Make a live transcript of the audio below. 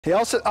He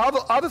also,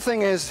 other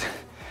thing is,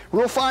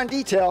 real fine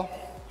detail.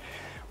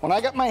 When I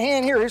got my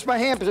hand here, here's my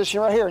hand position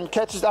right here, and I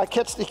catch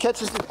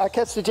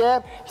the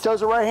jab, he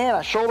throws the right hand,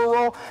 I shoulder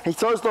roll, he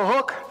throws the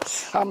hook,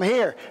 I'm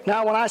here.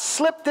 Now when I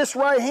slip this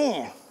right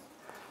hand,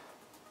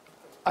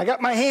 I got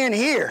my hand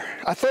here,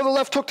 I throw the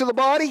left hook to the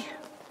body,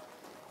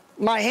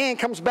 my hand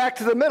comes back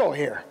to the middle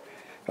here,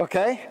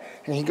 okay?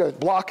 And he goes,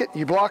 block it,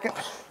 you block it.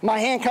 My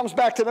hand comes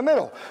back to the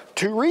middle.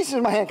 Two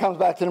reasons my hand comes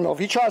back to the middle.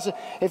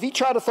 If he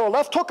tried to throw a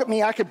left hook at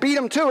me, I could beat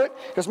him to it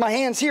because my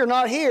hand's here,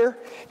 not here.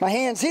 My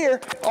hand's here.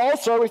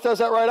 Also, he throws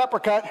that right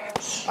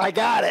uppercut. I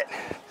got it.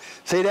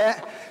 See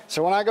that?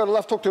 So when I go to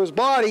left hook to his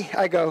body,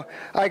 I go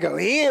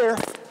here,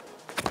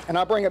 and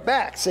I bring it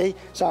back. See?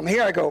 So I'm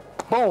here. I go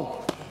boom.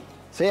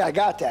 See? I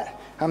got that.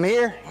 I'm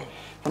here.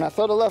 When I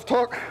throw the left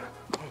hook,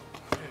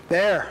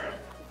 there.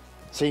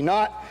 See?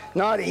 Not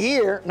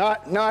here,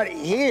 not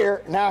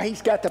here. Now he's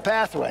got the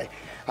pathway.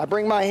 I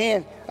bring my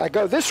hand, I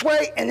go this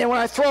way, and then when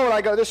I throw it, I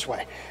go this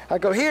way. I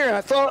go here, and I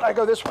throw it, I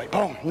go this way.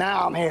 Boom,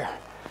 now I'm here.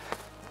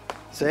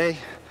 See?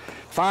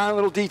 Fine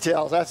little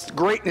details. That's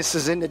greatness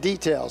is in the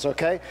details,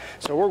 okay?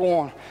 So we're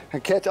going,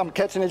 I'm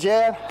catching a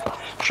jab,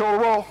 shoulder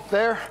roll,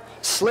 there,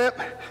 slip,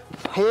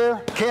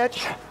 here,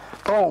 catch,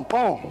 boom,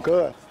 boom,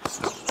 good.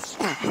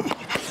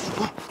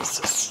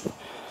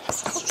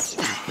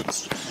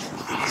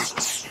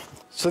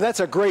 So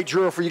that's a great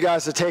drill for you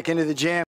guys to take into the gym.